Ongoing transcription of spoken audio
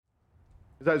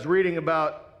As I was reading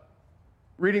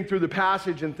through the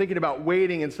passage and thinking about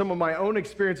waiting and some of my own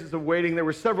experiences of waiting, there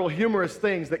were several humorous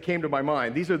things that came to my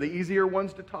mind. These are the easier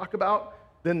ones to talk about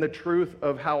than the truth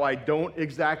of how I don't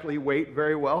exactly wait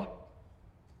very well.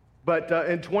 But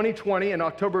in 2020, in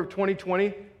October of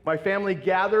 2020, my family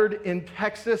gathered in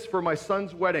Texas for my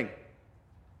son's wedding.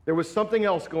 There was something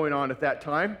else going on at that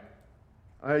time.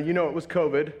 It was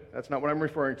COVID. That's not what I'm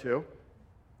referring to.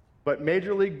 But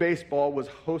Major League Baseball was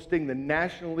hosting the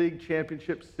National League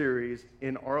Championship Series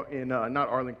in Arlington.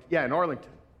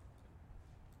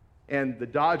 And the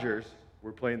Dodgers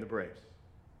were playing the Braves.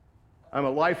 I'm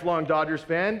a lifelong Dodgers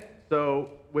fan,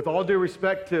 so with all due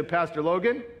respect to Pastor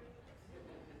Logan,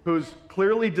 who's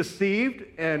clearly deceived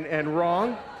and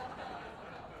wrong.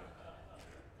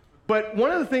 But one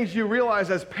of the things you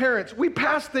realize as parents, we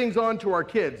pass things on to our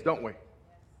kids, don't we?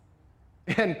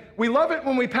 And we love it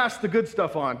when we pass the good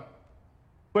stuff on.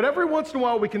 But every once in a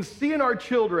while, we can see in our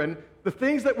children the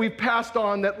things that we've passed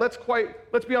on that, let's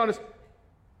be honest,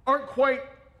 aren't quite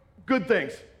good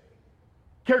things.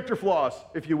 Character flaws,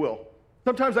 if you will.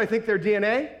 Sometimes I think they're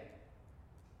DNA.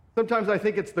 Sometimes I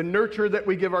think it's the nurture that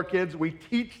we give our kids. We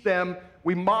teach them,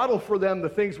 we model for them the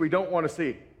things we don't want to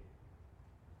see.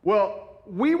 Well,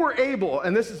 we were able,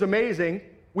 and this is amazing,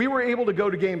 we were able to go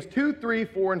to games 2, 3,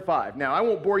 4, and 5. Now, I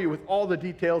won't bore you with all the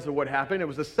details of what happened. It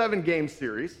was a 7-game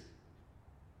series.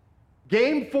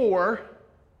 Game 4,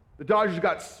 the Dodgers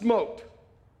got smoked.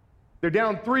 They're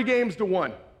down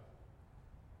 3-1.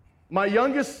 My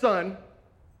youngest son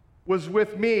was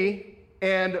with me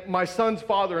and my son's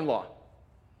father-in-law.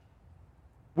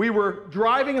 We were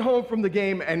driving home from the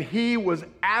game, and he was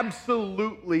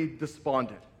absolutely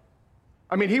despondent.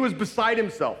 I mean, he was beside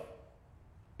himself.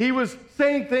 He was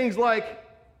saying things like,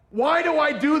 why do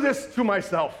I do this to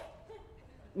myself?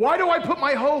 Why do I put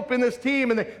my hope in this team?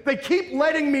 And they keep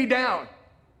letting me down.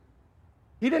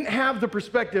 He didn't have the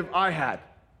perspective I had.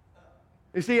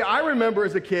 You see, I remember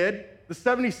as a kid, the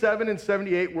 77 and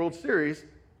 78 World Series,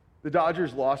 the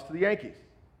Dodgers lost to the Yankees.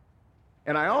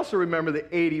 And I also remember the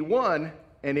 81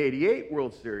 and 88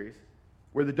 World Series,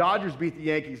 where the Dodgers beat the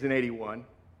Yankees in 81,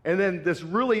 and then this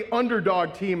really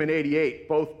underdog team in 88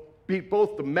 beat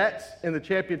both the Mets in the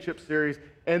championship series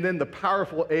and then the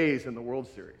powerful A's in the World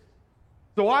Series.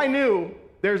 So I knew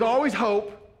there's always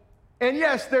hope, and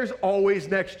yes, there's always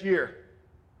next year.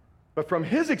 But from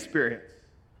his experience,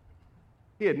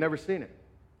 he had never seen it.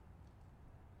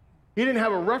 He didn't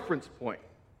have a reference point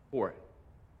for it.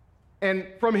 And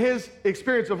from his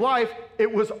experience of life,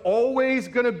 it was always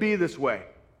going to be this way.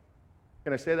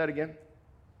 Can I say that again?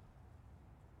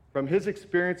 From his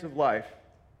experience of life,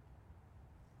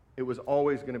 it was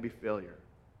always going to be failure.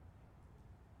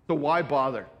 So why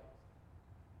bother?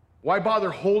 Why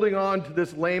bother holding on to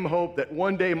this lame hope that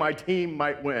one day my team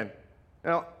might win?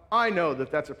 Now, I know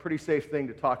that that's a pretty safe thing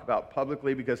to talk about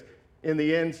publicly because in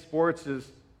the end, sports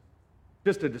is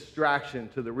just a distraction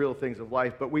to the real things of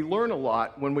life. But we learn a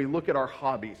lot when we look at our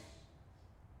hobbies,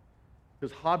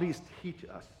 because hobbies teach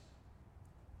us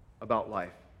about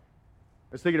life.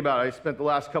 I was thinking about it. I spent the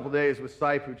last couple days with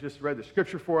Sipe, who just read the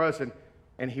scripture for us,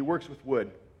 and he works with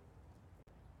wood.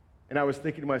 And I was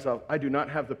thinking to myself, I do not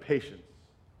have the patience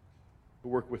to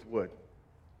work with wood.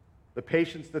 The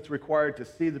patience that's required to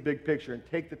see the big picture and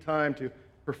take the time to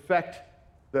perfect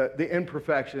the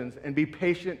imperfections and be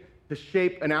patient to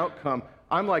shape an outcome.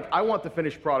 I'm like, I want the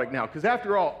finished product now, because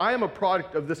after all, I am a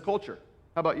product of this culture.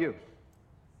 How about you?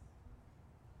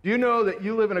 Do you know that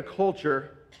you live in a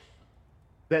culture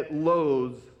that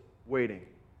loathes waiting?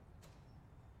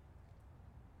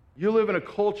 You live in a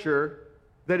culture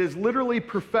that is literally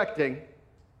perfecting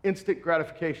instant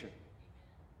gratification.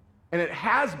 And it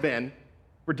has been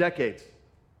for decades.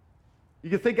 You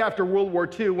can think after World War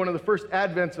II, one of the first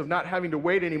advents of not having to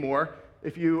wait anymore,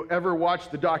 if you ever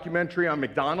watched the documentary on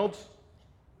McDonald's,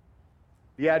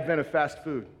 the advent of fast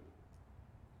food.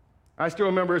 I still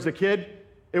remember as a kid,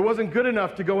 it wasn't good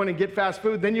enough to go in and get fast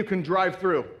food, then you can drive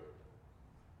through.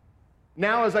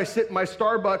 Now, as I sit in my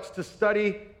Starbucks to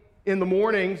study in the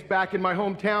mornings back in my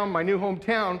hometown, my new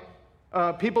hometown,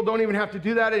 people don't even have to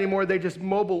do that anymore. They just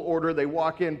mobile order. They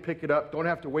walk in, pick it up, don't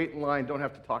have to wait in line, don't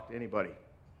have to talk to anybody.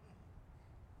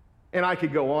 And I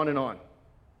could go on and on.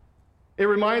 It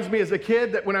reminds me as a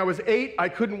kid that when I was 8, I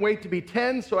couldn't wait to be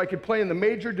 10 so I could play in the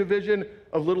major division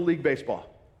of Little League Baseball.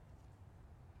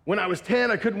 When I was 10,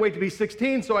 I couldn't wait to be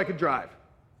 16 so I could drive.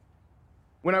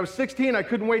 When I was 16, I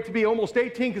couldn't wait to be almost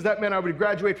 18 because that meant I would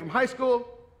graduate from high school.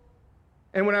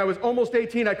 And when I was almost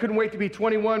 18, I couldn't wait to be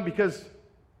 21 because,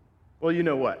 well, you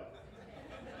know what.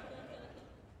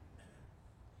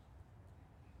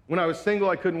 When I was single,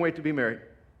 I couldn't wait to be married.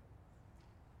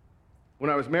 When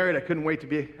I was married, I couldn't wait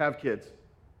to have kids.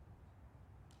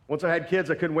 Once I had kids,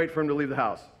 I couldn't wait for them to leave the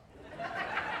house.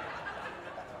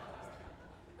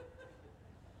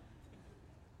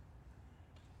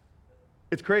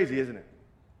 It's crazy, isn't it?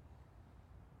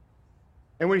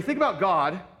 And when you think about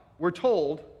God, we're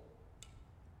told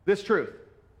this truth.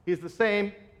 He's the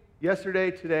same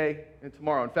yesterday, today, and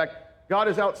tomorrow. In fact, God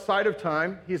is outside of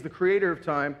time. He's the creator of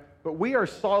time, but we are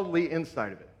solidly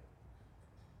inside of it.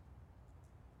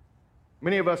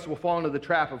 Many of us will fall into the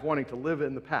trap of wanting to live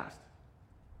in the past.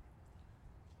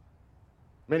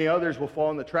 Many others will fall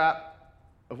in the trap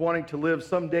of wanting to live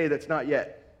someday that's not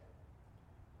yet.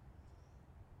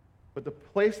 But the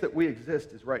place that we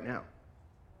exist is right now.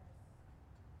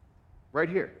 Right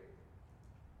here.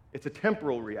 It's a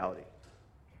temporal reality.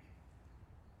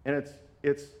 And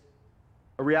it's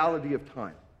a reality of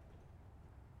time.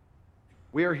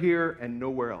 We are here and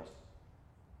nowhere else.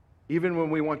 Even when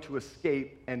we want to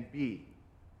escape and be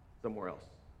somewhere else.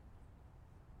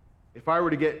 If I were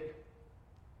to get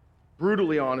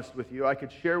brutally honest with you, I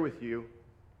could share with you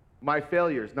my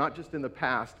failures, not just in the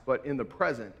past, but in the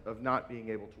present of not being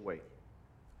able to wait.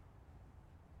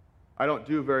 I don't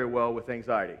do very well with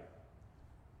anxiety.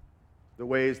 The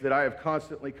ways that I have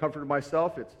constantly comforted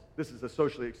myself, this is a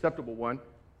socially acceptable one.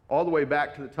 All the way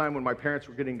back to the time when my parents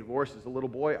were getting divorced as a little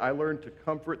boy, I learned to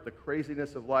comfort the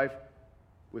craziness of life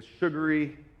with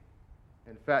sugary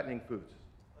and fattening foods.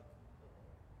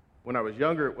 When I was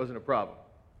younger, it wasn't a problem.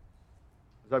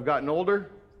 As I've gotten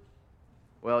older,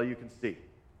 well, you can see.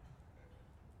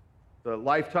 The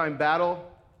lifetime battle,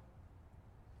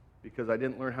 because I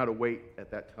didn't learn how to wait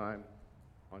at that time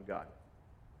on God.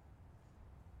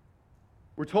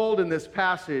 We're told in this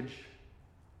passage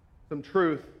some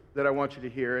truth that I want you to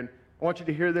hear, and I want you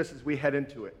to hear this as we head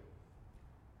into it.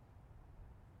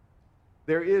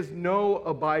 There is no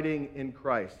abiding in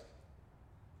Christ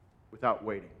without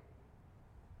waiting.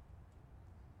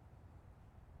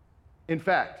 In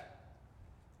fact,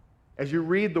 as you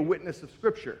read the witness of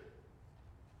Scripture,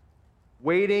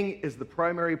 waiting is the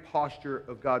primary posture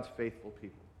of God's faithful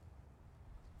people.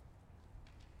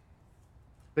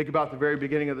 Think about the very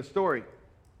beginning of the story.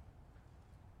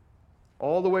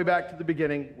 All the way back to the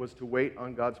beginning was to wait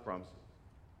on God's promises.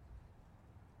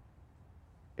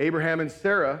 Abraham and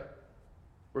Sarah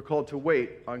were called to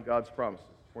wait on God's promises,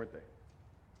 weren't they?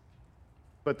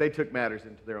 But they took matters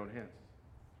into their own hands.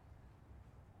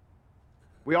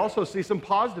 We also see some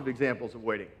positive examples of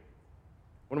waiting.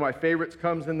 One of my favorites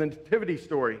comes in the Nativity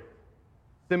story.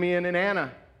 Simeon and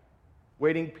Anna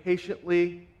waiting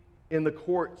patiently in the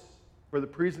courts for the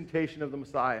presentation of the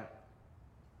Messiah,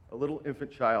 a little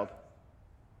infant child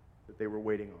that they were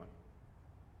waiting on.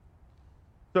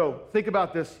 So think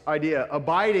about this idea.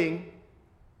 Abiding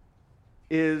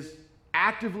is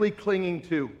actively clinging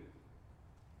to.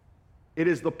 It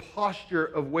is the posture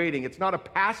of waiting. It's not a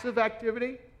passive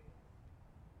activity.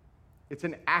 It's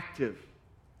an active,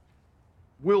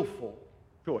 willful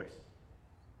choice.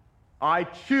 I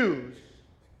choose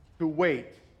to wait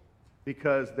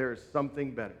because there's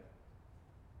something better.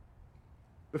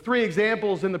 The three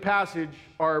examples in the passage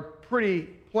are pretty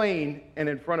plain and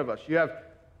in front of us. You have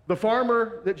the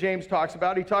farmer that James talks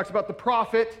about. He talks about the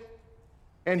prophet,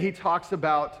 and he talks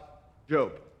about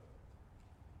Job.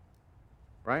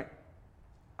 Right?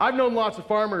 I've known lots of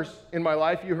farmers in my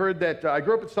life. You heard that I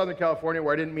grew up in Southern California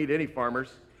where I didn't meet any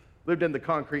farmers, lived in the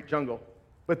concrete jungle.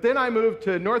 But then I moved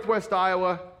to Northwest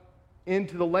Iowa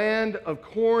into the land of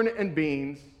corn and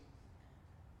beans,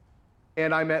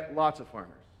 and I met lots of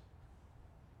farmers.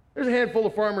 There's a handful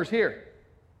of farmers here.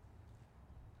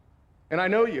 And I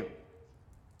know you.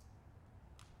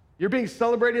 You're being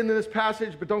celebrated in this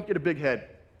passage, but don't get a big head.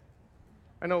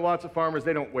 I know lots of farmers,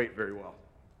 they don't wait very well.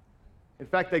 In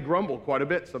fact, they grumble quite a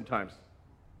bit sometimes.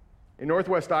 In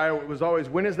Northwest Iowa, it was always,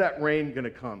 when is that rain going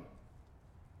to come?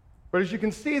 But as you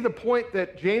can see, the point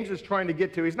that James is trying to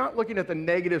get to, he's not looking at the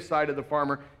negative side of the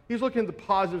farmer. He's looking at the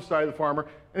positive side of the farmer.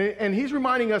 And he's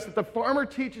reminding us that the farmer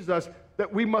teaches us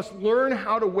that we must learn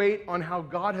how to wait on how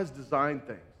God has designed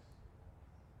things.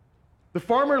 The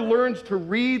farmer learns to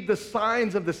read the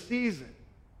signs of the season.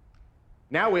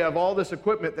 Now we have all this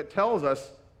equipment that tells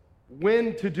us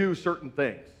when to do certain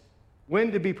things,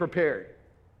 when to be prepared.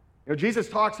 You know, Jesus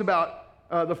talks about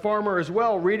the farmer as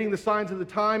well, reading the signs of the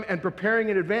time and preparing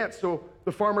in advance so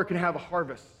the farmer can have a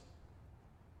harvest.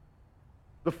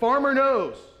 The farmer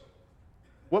knows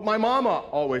what my mama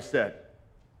always said.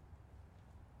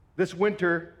 This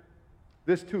winter,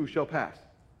 this too shall pass.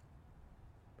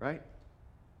 Right?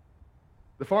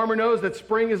 The farmer knows that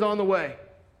spring is on the way.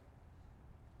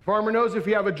 The farmer knows if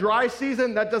you have a dry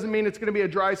season, that doesn't mean it's going to be a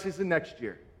dry season next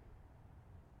year.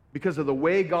 because of the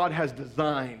way God has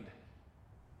designed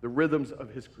the rhythms of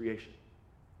his creation.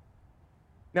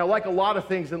 Now, like a lot of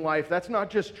things in life, that's not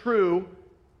just true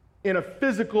in a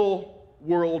physical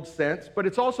world sense, but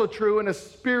it's also true in a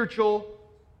spiritual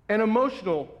and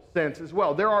emotional sense as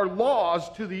well. There are laws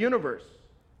to the universe.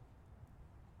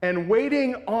 And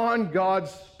waiting on God's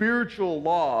spiritual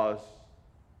laws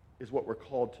is what we're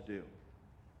called to do.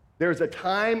 There's a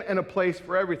time and a place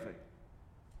for everything.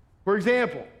 For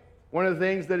example, one of the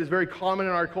things that is very common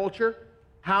in our culture,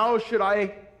 how should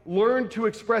I learn to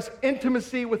express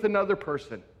intimacy with another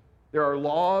person? There are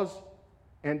laws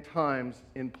and times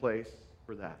in place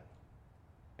for that.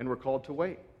 And we're called to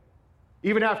wait.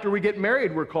 Even after we get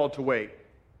married, we're called to wait.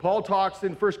 Paul talks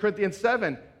in 1 Corinthians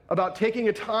 7 about taking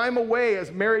a time away as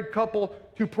a married couple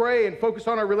to pray and focus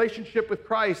on our relationship with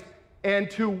Christ and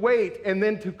to wait and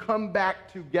then to come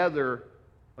back together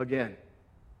again.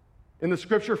 In the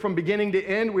scripture from beginning to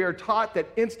end, we are taught that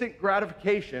instant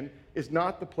gratification is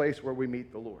not the place where we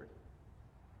meet the Lord.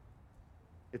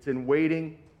 It's in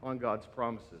waiting on God's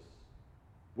promises,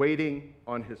 waiting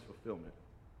on his fulfillment.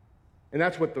 And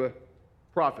that's what the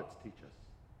prophets teach us.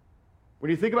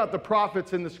 When you think about the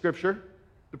prophets in the scripture,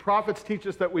 the prophets teach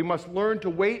us that we must learn to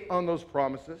wait on those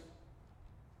promises,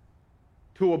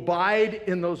 to abide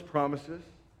in those promises,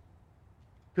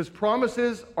 because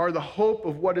promises are the hope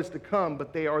of what is to come,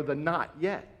 but they are the not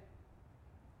yet.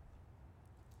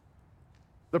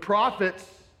 The prophets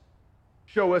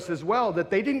show us as well that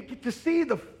they didn't get to see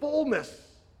the fullness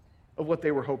of what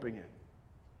they were hoping in.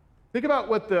 Think about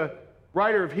what the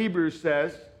writer of Hebrews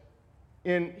says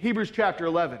in Hebrews chapter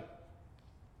 11.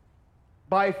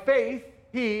 By faith,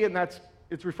 he, and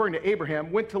it's referring to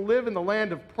Abraham, went to live in the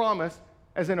land of promise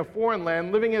as in a foreign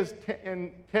land, living as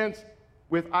in tents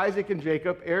with Isaac and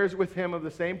Jacob, heirs with him of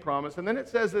the same promise. And then it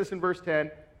says this in verse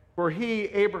 10, for he,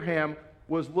 Abraham,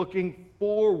 was looking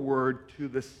forward to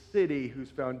the city whose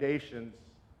foundations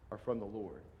are from the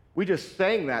Lord. We just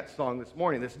sang that song this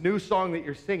morning, this new song that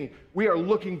you're singing. We are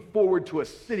looking forward to a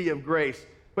city of grace,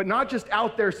 but not just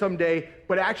out there someday,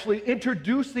 but actually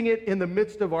introducing it in the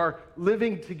midst of our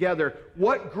living together.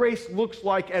 What grace looks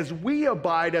like as we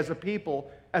abide as a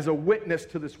people, as a witness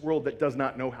to this world that does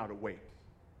not know how to wait.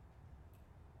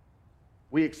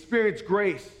 We experience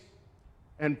grace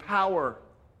and power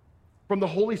from the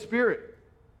Holy Spirit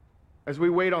as we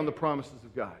wait on the promises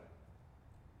of God.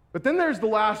 But then there's the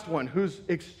last one, who's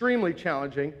extremely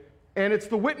challenging, and it's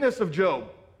the witness of Job.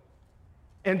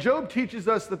 And Job teaches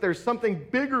us that there's something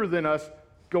bigger than us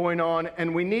going on,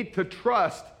 and we need to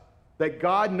trust that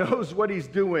God knows what he's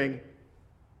doing,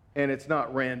 and it's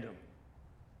not random.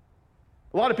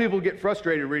 A lot of people get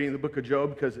frustrated reading the book of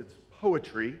Job because it's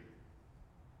poetry,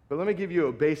 but let me give you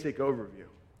a basic overview.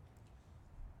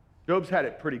 Job's had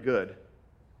it pretty good.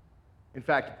 In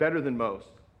fact, better than most.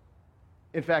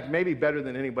 In fact, maybe better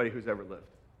than anybody who's ever lived.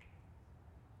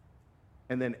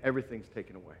 And then everything's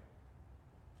taken away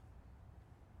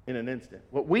in an instant.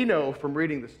 What we know from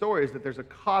reading the story is that there's a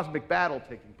cosmic battle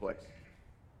taking place.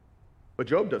 But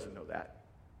Job doesn't know that.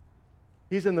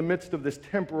 He's in the midst of this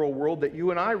temporal world that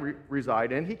you and I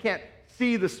reside in. He can't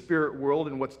see the spirit world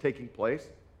and what's taking place.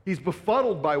 He's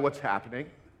befuddled by what's happening.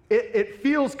 It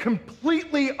feels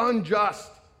completely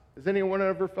unjust. Has anyone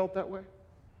ever felt that way?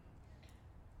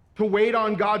 To wait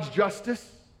on God's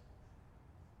justice,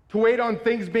 to wait on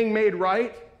things being made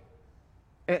right.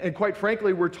 And quite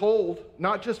frankly, we're told,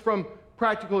 not just from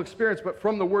practical experience, but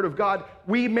from the Word of God,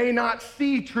 we may not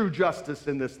see true justice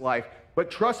in this life,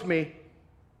 but trust me,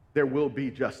 there will be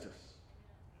justice.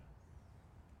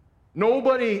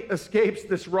 Nobody escapes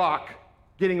this rock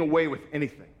getting away with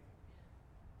anything.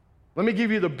 Let me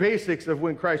give you the basics of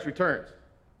when Christ returns,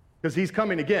 because he's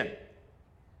coming again.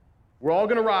 We're all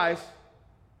going to rise,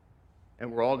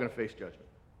 and we're all going to face judgment.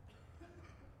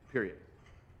 Period.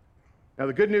 Now,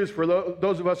 the good news for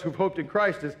those of us who've hoped in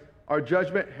Christ is our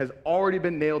judgment has already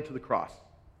been nailed to the cross.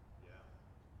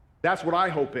 That's what I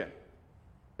hope in.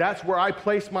 That's where I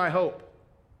place my hope.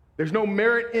 There's no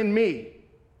merit in me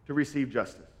to receive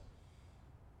justice.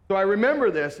 So I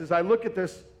remember this as I look at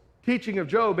this teaching of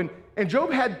Job, and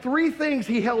Job had three things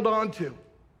he held on to.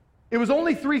 It was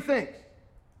only three things.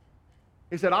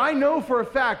 He said, I know for a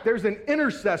fact there's an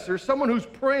intercessor, someone who's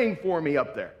praying for me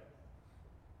up there.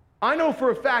 I know for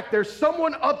a fact there's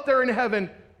someone up there in heaven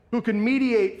who can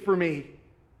mediate for me,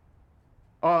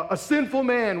 a sinful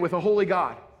man with a holy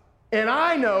God. And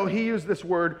I know, he used this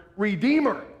word,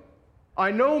 Redeemer.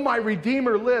 I know my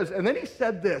Redeemer lives. And then he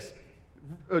said this,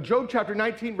 Job chapter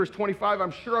 19, verse 25,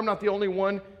 I'm sure I'm not the only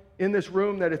one in this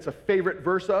room that it's a favorite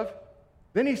verse of.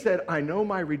 Then he said, I know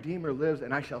my Redeemer lives,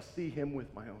 and I shall see him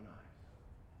with my own eyes.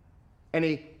 And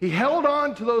he held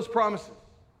on to those promises.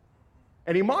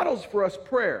 And he models for us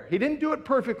prayer. He didn't do it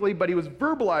perfectly, but he was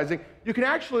verbalizing. You can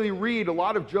actually read a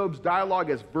lot of Job's dialogue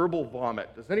as verbal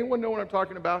vomit. Does anyone know what I'm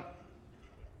talking about?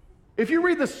 If you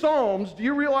read the Psalms, do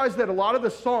you realize that a lot of the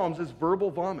Psalms is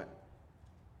verbal vomit?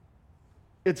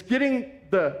 It's getting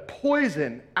the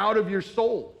poison out of your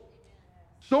soul.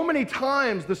 So many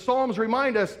times the Psalms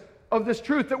remind us of this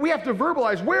truth that we have to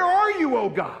verbalize. Where are you, oh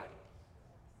God?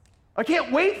 I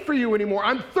can't wait for you anymore.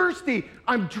 I'm thirsty.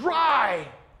 I'm dry.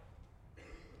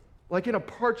 Like in a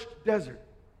parched desert.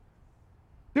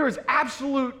 There is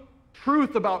absolute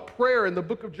truth about prayer in the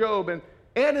book of Job and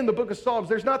in the book of Psalms.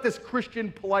 There's not this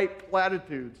Christian polite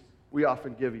platitudes we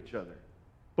often give each other,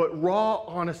 but raw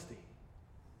honesty.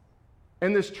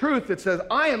 And this truth that says,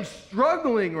 I am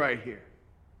struggling right here.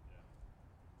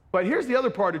 But here's the other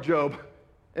part of Job.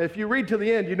 If you read to the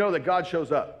end, you know that God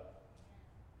shows up.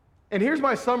 And here's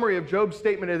my summary of Job's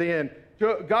statement at the end.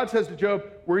 God says to Job,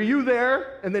 were you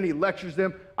there? And then he lectures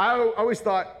them. I always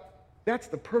thought, that's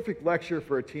the perfect lecture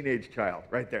for a teenage child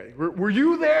right there. Were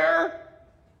you there?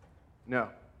 No.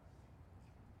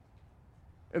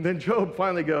 And then Job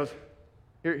finally goes,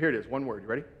 here it is, one word. You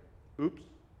ready? Oops.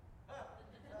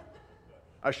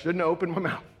 I shouldn't have opened my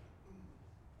mouth.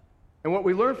 And what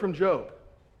we learn from Job,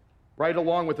 right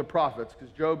along with the prophets,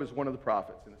 because Job is one of the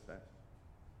prophets in a sense,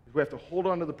 is we have to hold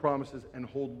on to the promises and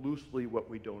hold loosely what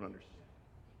we don't understand.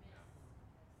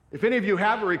 If any of you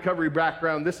have a recovery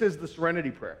background, this is the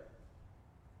serenity prayer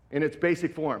in its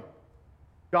basic form.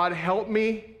 God, help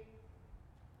me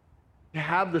to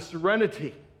have the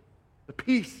serenity, the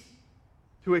peace,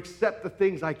 to accept the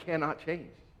things I cannot change.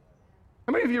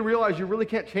 How many of you realize you really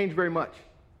can't change very much?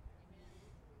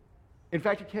 In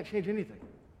fact, you can't change anything.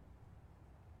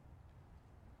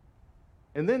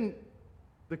 And then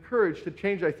the courage to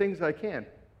change the things I can.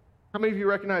 How many of you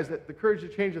recognize that the courage to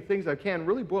change the things I can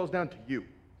really boils down to you?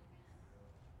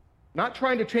 Not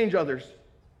trying to change others,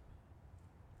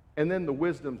 and then the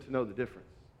wisdom to know the difference.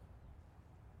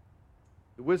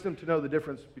 The wisdom to know the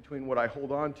difference between what I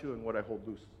hold on to and what I hold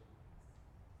loosely.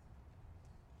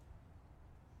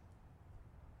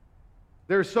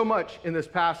 There's so much in this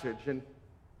passage, and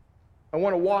I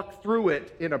want to walk through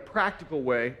it in a practical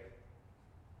way,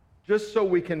 just so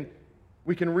we can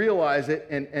realize it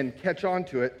and catch on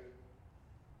to it.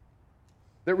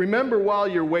 That remember while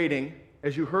you're waiting,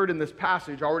 as you heard in this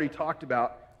passage already talked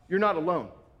about, you're not alone.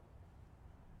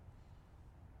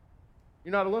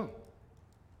 You're not alone.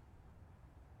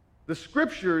 The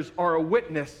scriptures are a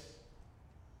witness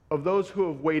of those who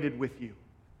have waited with you.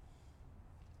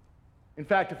 In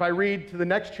fact, if I read to the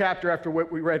next chapter after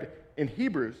what we read in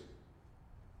Hebrews,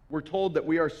 we're told that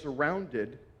we are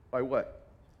surrounded by what?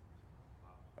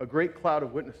 A great cloud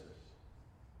of witnesses.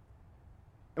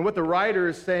 And what the writer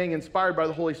is saying, inspired by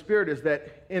the Holy Spirit, is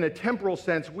that in a temporal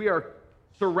sense, we are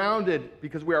surrounded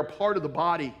because we are part of the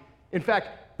body. In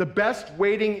fact, the best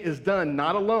waiting is done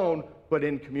not alone, but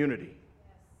in community.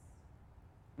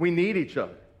 We need each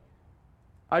other.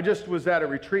 I just was at a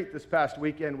retreat this past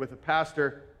weekend with a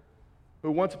pastor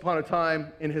who once upon a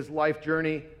time in his life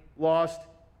journey lost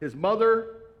his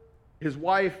mother, his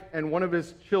wife, and one of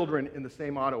his children in the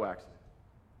same auto accident.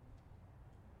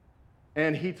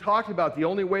 And he talked about the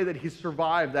only way that he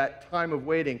survived that time of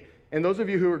waiting. And those of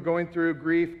you who are going through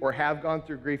grief or have gone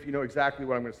through grief, you know exactly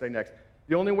what I'm going to say next.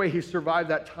 The only way he survived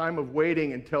that time of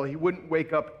waiting until he wouldn't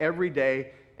wake up every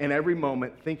day and every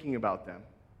moment thinking about them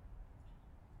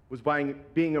was by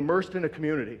being immersed in a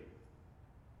community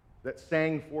that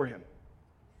sang for him,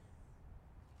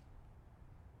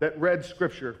 that read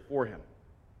scripture for him,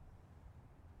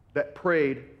 that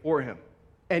prayed for him.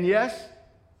 And yes,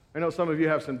 I know some of you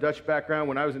have some Dutch background.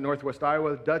 When I was in Northwest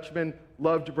Iowa, Dutchmen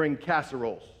loved to bring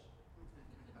casseroles.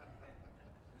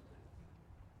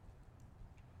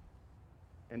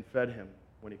 And fed him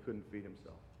when he couldn't feed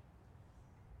himself.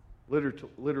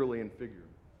 Literally and figuratively.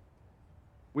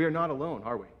 We are not alone,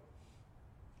 are we?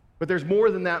 But there's more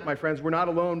than that, my friends. We're not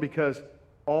alone because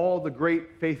all the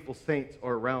great faithful saints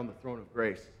are around the throne of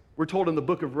grace. We're told in the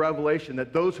book of Revelation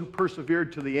that those who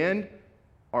persevered to the end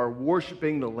are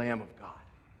worshiping the Lamb of God.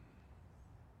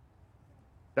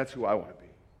 That's who I want to be.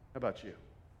 How about you?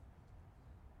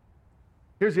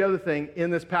 Here's the other thing in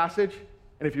this passage,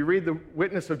 and if you read the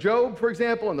witness of Job, for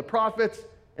example, and the prophets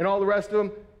and all the rest of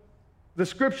them, the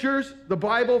scriptures, the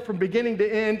Bible from beginning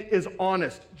to end is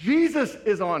honest. Jesus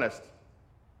is honest.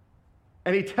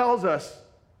 And he tells us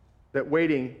that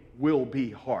waiting will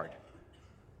be hard.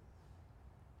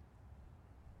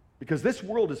 Because this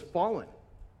world is fallen.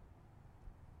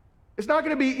 It's not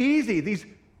going to be easy.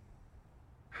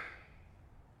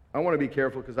 I want to be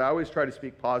careful because I always try to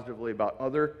speak positively about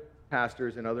other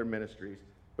pastors and other ministries,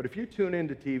 but if you tune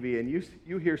into TV and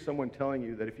you hear someone telling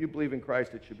you that if you believe in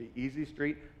Christ, it should be easy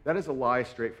street, that is a lie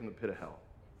straight from the pit of hell.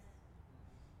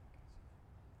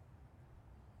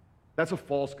 That's a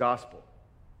false gospel.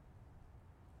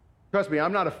 Trust me,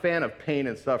 I'm not a fan of pain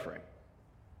and suffering.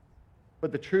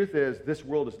 But the truth is, this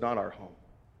world is not our home.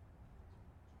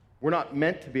 We're not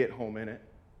meant to be at home in it.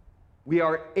 We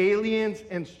are aliens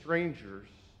and strangers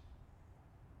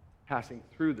passing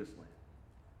through this land.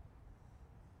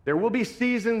 There will be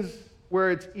seasons where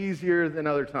it's easier than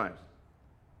other times.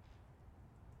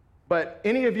 But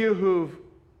any of you who've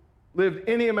lived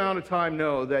any amount of time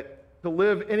know that to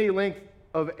live any length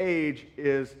of age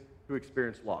is to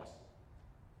experience loss,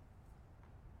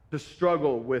 to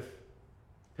struggle with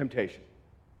temptation,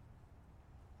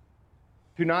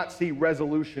 to not see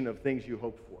resolution of things you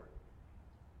hoped for.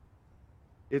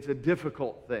 It's a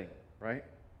difficult thing, right?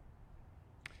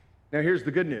 Now here's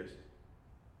the good news.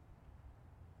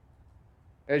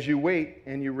 As you wait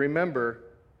and you remember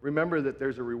that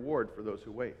there's a reward for those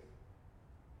who wait.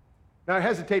 Now I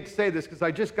hesitate to say this because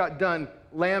I just got done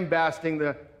lambasting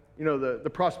the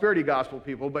prosperity gospel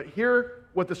people, but here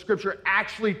what the scripture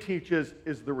actually teaches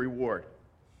is the reward.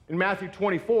 In Matthew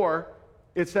 24,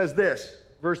 it says this,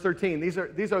 verse 13, these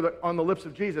are on the lips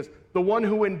of Jesus. The one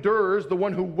who endures, the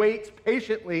one who waits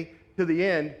patiently to the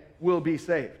end will be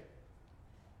saved.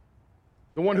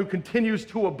 The one who continues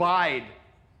to abide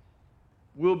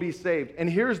will be saved. And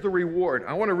here's the reward.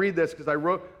 I want to read this because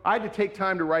I had to take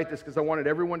time to write this because I wanted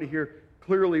everyone to hear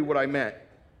clearly what I meant.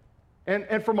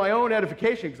 And for my own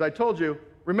edification, because I told you,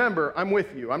 remember, I'm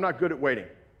with you. I'm not good at waiting.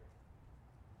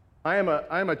 I am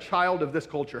a child of this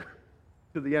culture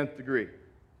to the nth degree.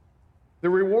 The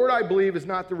reward, I believe, is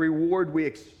not the reward we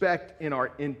expect in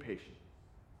our impatience.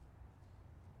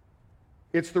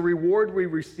 It's the reward we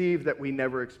receive that we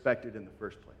never expected in the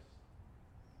first place.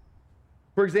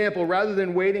 For example, rather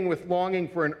than waiting with longing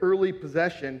for an early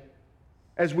possession,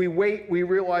 as we wait, we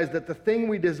realize that the thing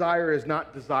we desire is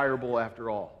not desirable after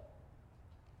all.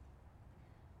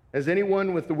 Has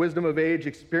anyone with the wisdom of age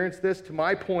experienced this? To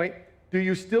my point, do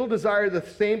you still desire the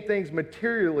same things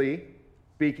materially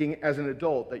speaking as an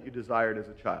adult that you desired as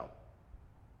a child?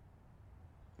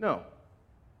 No.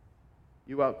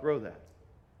 You outgrow that.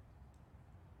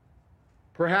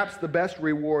 Perhaps the best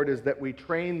reward is that we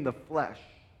train the flesh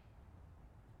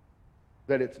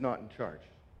that it's not in charge.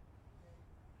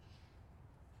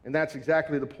 And that's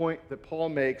exactly the point that Paul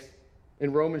makes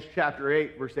in Romans chapter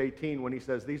 8, verse 18, when he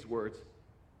says these words.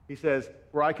 He says,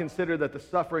 "For I consider that the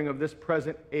suffering of this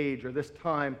present age or this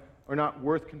time are not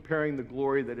worth comparing the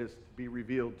glory that is to be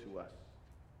revealed to us."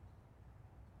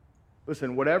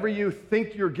 Listen, whatever you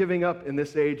think you're giving up in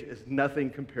this age is nothing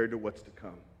compared to what's to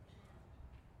come.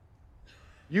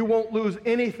 You won't lose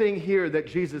anything here that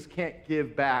Jesus can't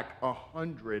give back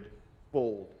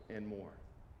 100-fold and more.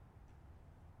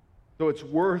 So it's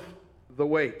worth the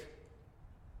wait.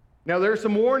 Now, there are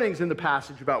some warnings in the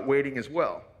passage about waiting as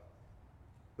well.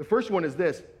 The first one is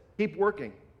this: keep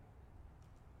working.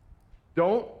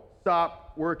 Don't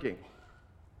stop working.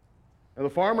 Now, the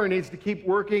farmer needs to keep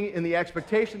working in the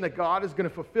expectation that God is going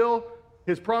to fulfill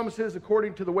his promises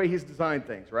according to the way he's designed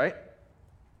things, right?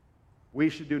 We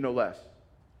should do no less.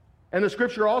 And the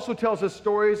scripture also tells us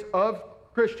stories of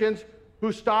Christians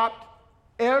who stopped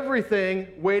everything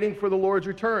waiting for the Lord's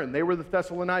return. They were the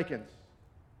Thessalonians.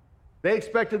 They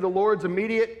expected the Lord's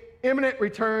immediate, imminent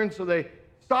return, so they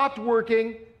stopped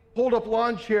working, pulled up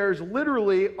lawn chairs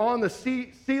literally on the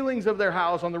ceilings of their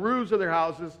house, on the roofs of their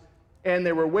houses, and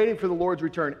they were waiting for the Lord's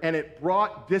return. And it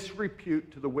brought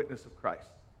disrepute to the witness of Christ.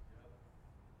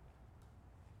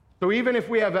 So even if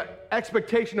we have an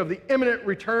expectation of the imminent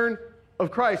return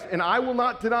of Christ, and I will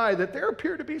not deny that there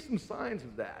appear to be some signs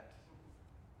of that,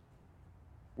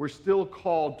 we're still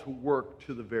called to work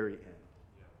to the very end.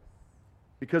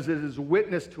 Because it is a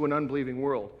witness to an unbelieving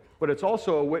world, but it's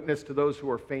also a witness to those who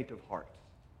are faint of heart.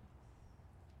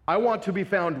 I want to be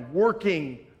found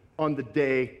working on the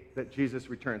day that Jesus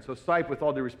returns. So Sipe, with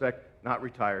all due respect, not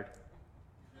retired.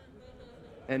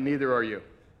 And neither are you.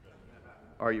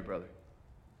 Are you, brother?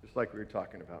 Just like we were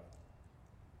talking about.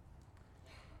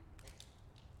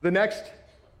 The next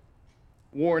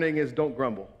warning is don't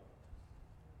grumble.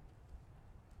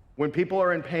 When people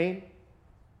are in pain,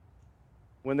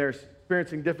 when they're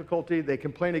experiencing difficulty, they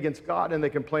complain against God and they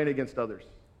complain against others.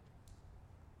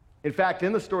 In fact,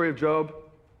 in the story of Job,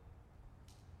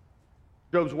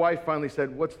 Job's wife finally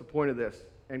said, "What's the point of this?"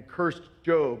 and cursed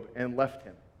Job and left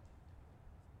him.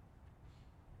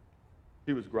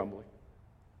 She was grumbling.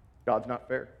 God's not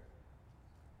fair.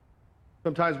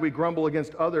 Sometimes we grumble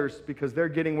against others because they're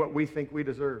getting what we think we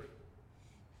deserve.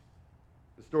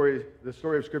 The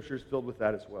story of Scripture is filled with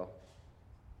that as well.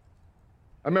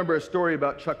 I remember a story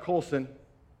about Chuck Colson,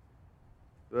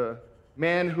 the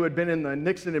man who had been in the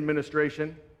Nixon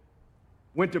administration,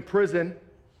 went to prison,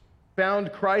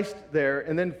 found Christ there,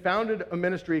 and then founded a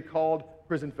ministry called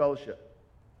Prison Fellowship.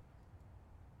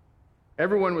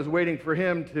 Everyone was waiting for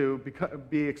him to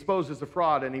be exposed as a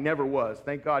fraud, and he never was.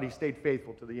 Thank God he stayed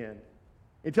faithful to the end.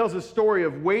 He tells a story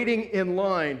of waiting in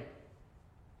line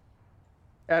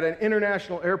at an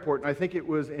international airport, and I think it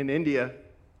was in India,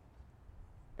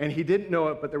 and he didn't know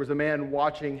it, but there was a man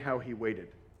watching how he waited.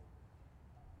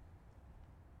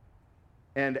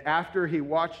 And after he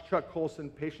watched Chuck Colson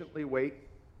patiently wait,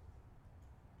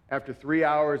 after 3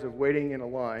 hours of waiting in a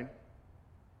line,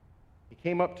 he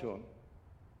came up to him.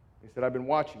 He said, "I've been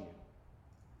watching you.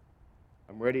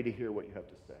 I'm ready to hear what you have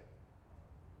to say."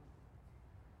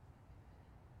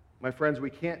 My friends, we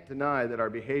can't deny that our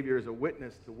behavior is a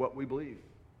witness to what we believe.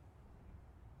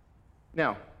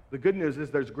 Now, the good news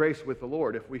is there's grace with the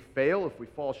Lord. If we fail, if we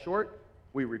fall short,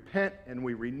 we repent and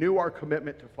we renew our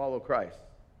commitment to follow Christ.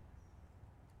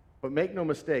 But make no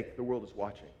mistake, the world is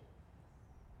watching.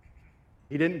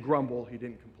 He didn't grumble, he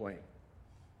didn't complain.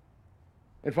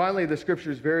 And finally, the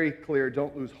scripture is very clear,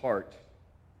 don't lose heart.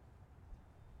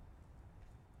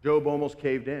 Job almost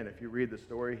caved in. If you read the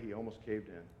story, he almost caved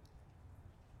in.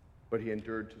 But he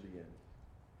endured to the end.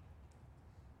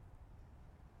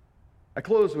 I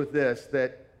close with this,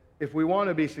 that if we want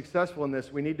to be successful in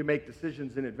this, we need to make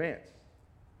decisions in advance.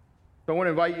 So I want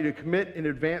to invite you to commit in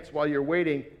advance while you're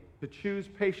waiting to choose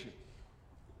patience.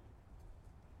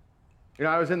 You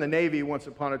know, I was in the Navy once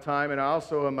upon a time, and I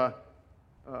also am a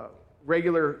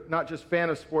regular, not just fan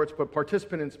of sports, but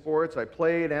participant in sports. I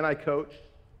played and I coached.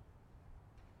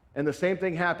 And the same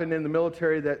thing happened in the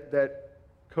military that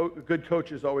good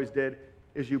coaches always did,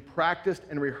 is you practiced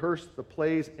and rehearsed the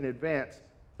plays in advance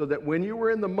so that when you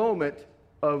were in the moment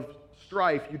of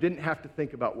strife, you didn't have to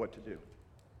think about what to do.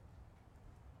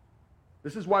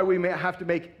 This is why we may have to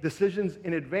make decisions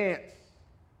in advance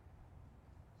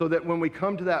so that when we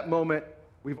come to that moment,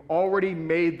 we've already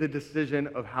made the decision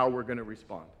of how we're going to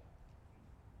respond.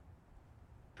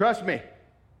 Trust me,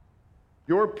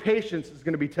 your patience is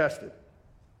going to be tested.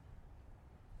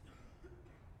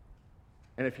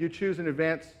 And if you choose in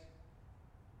advance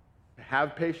to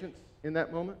have patience in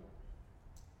that moment,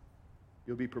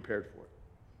 you'll be prepared for it.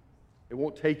 It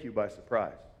won't take you by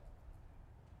surprise.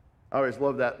 I always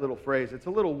love that little phrase. It's a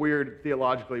little weird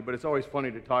theologically, but it's always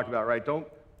funny to talk about, right?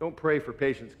 Don't pray for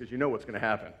patience because you know what's going to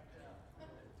happen.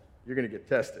 You're going to get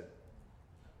tested.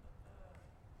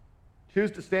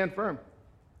 Choose to stand firm.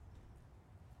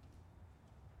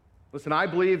 Listen, I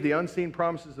believe the unseen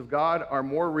promises of God are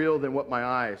more real than what my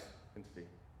eyes can see.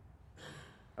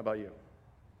 How about you?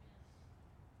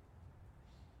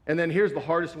 And then here's the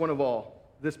hardest one of all.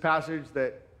 This passage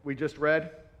that we just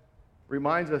read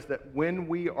reminds us that when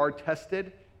we are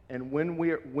tested and when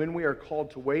we are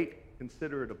called to wait,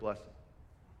 consider it a blessing.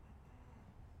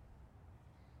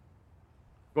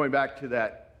 Going back to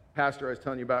that pastor I was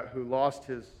telling you about who lost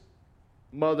his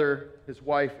mother, his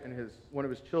wife, and one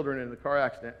of his children in the car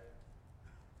accident,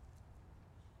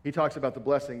 he talks about the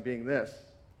blessing being this: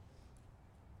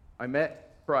 I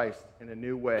met Christ in a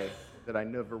new way that I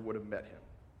never would have met him.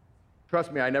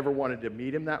 Trust me, I never wanted to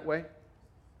meet him that way,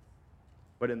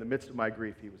 but in the midst of my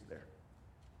grief, he was there.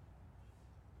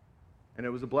 And it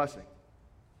was a blessing.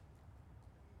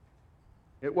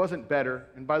 It wasn't better.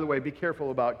 And by the way, be careful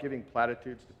about giving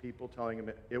platitudes to people, telling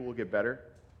them it will get better.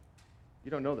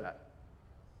 You don't know that.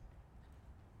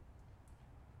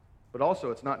 But also,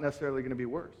 it's not necessarily going to be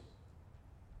worse.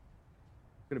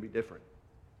 It's going to be different.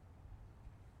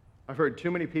 I've heard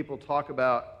too many people talk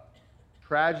about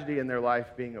tragedy in their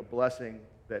life being a blessing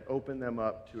that opened them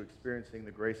up to experiencing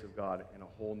the grace of God in a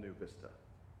whole new vista.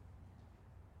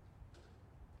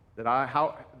 That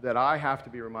I have to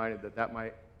be reminded that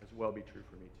might as well be true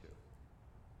for me too.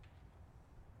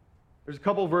 There's a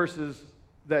couple verses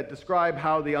that describe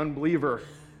how the unbeliever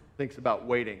thinks about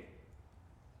waiting.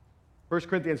 1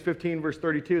 Corinthians 15, verse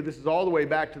 32, this is all the way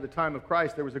back to the time of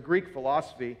Christ. There was a Greek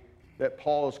philosophy that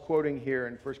Paul is quoting here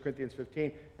in 1 Corinthians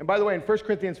 15. And by the way, in 1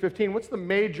 Corinthians 15, what's the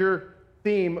major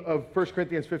theme of 1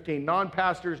 Corinthians 15?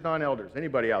 Non-pastors, non-elders.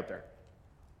 Anybody out there?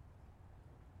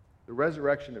 The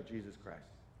resurrection of Jesus Christ.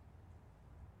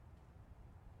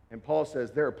 And Paul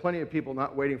says there are plenty of people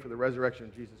not waiting for the resurrection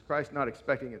of Jesus Christ, not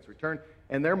expecting its return.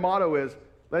 And their motto is,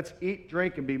 let's eat,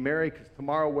 drink, and be merry, because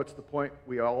tomorrow, what's the point?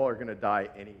 We all are going to die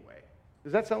anyway.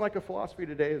 Does that sound like a philosophy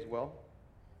today as well?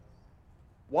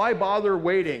 Why bother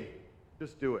waiting?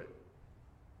 Just do it.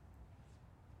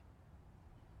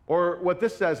 Or what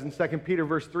this says in 2 Peter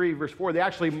verse 3, verse 4, they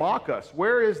actually mock us.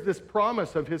 Where is this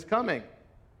promise of his coming?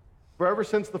 For ever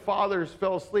since the fathers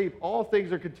fell asleep, all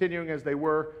things are continuing as they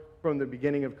were from the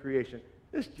beginning of creation.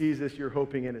 This Jesus you're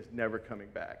hoping in is never coming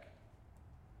back.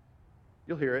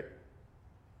 You'll hear it.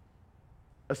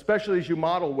 Especially as you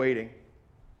model waiting.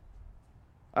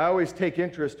 I always take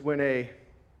interest when a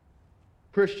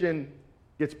Christian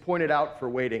gets pointed out for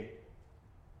waiting.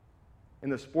 In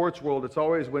the sports world, it's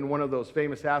always when one of those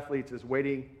famous athletes is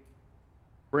waiting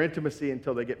for intimacy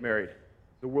until they get married.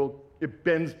 The world, it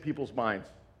bends people's minds.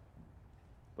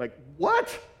 Like, what?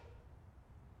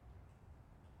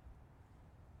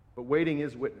 But waiting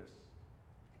is witness.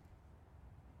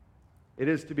 It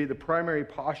is to be the primary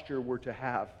posture we're to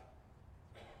have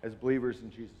as believers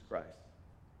in Jesus Christ.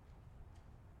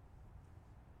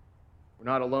 We're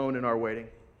not alone in our waiting.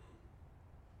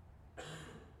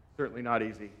 Certainly not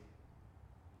easy.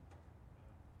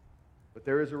 But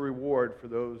there is a reward for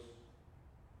those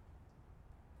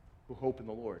who hope in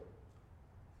the Lord.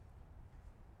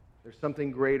 There's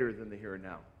something greater than the here and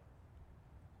now.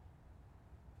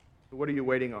 So what are you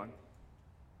waiting on?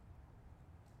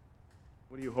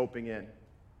 What are you hoping in?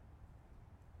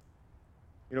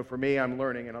 You know, for me, I'm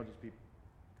learning, and I'll just be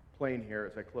plain here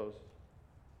as I close.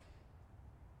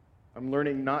 I'm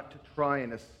learning not to try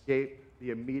and escape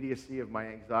the immediacy of my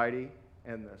anxiety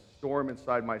and the storm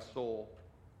inside my soul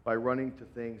by running to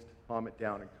things to calm it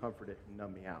down and comfort it and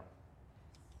numb me out.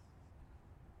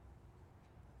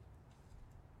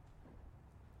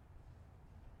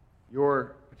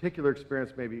 Your particular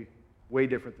experience may be way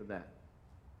different than that.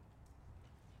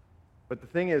 But the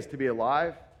thing is, to be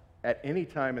alive at any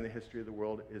time in the history of the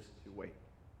world is to wait.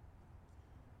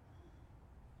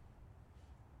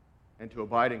 And to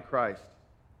abide in Christ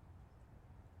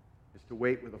is to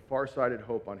wait with a far-sighted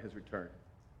hope on his return.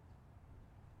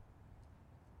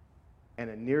 And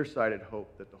a nearsighted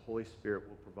hope that the Holy Spirit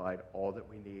will provide all that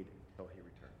we need until he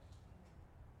returns.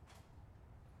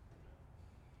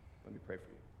 Let me pray for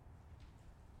you.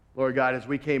 Lord God, as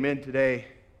we came in today,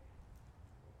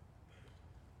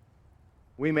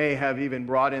 we may have even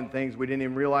brought in things we didn't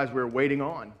even realize we were waiting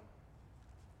on.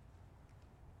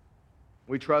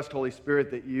 We trust, Holy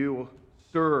Spirit, that you will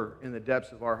stir in the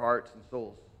depths of our hearts and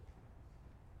souls.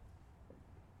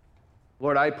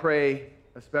 Lord, I pray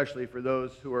especially for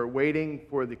those who are waiting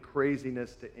for the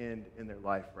craziness to end in their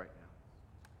life right now.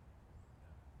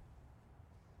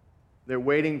 They're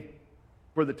waiting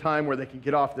for the time where they can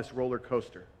get off this roller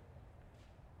coaster.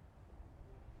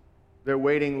 They're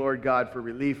waiting, Lord God, for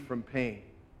relief from pain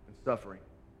and suffering.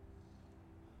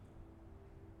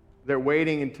 They're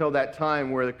waiting until that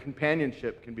time where the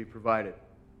companionship can be provided.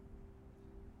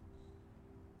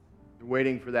 They're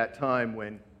waiting for that time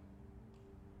when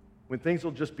things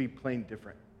will just be plain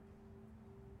different.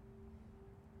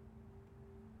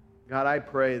 God, I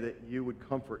pray that you would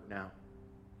comfort now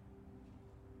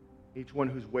each one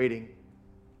who's waiting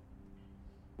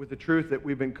with the truth that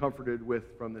we've been comforted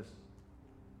with from this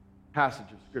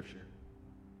passage of Scripture.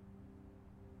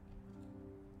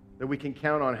 That we can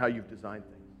count on how you've designed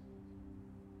things.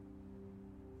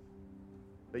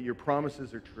 That your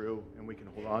promises are true and we can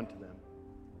hold on to them.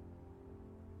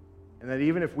 And that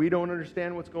even if we don't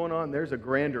understand what's going on, there's a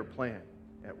grander plan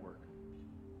at work.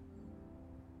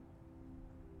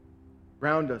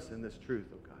 Ground us in this truth,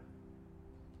 oh God.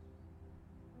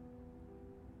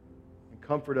 And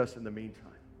comfort us in the meantime,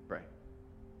 pray.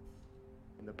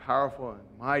 In the powerful and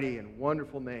mighty and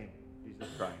wonderful name of Jesus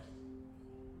Christ.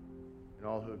 And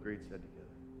all who agreed said together.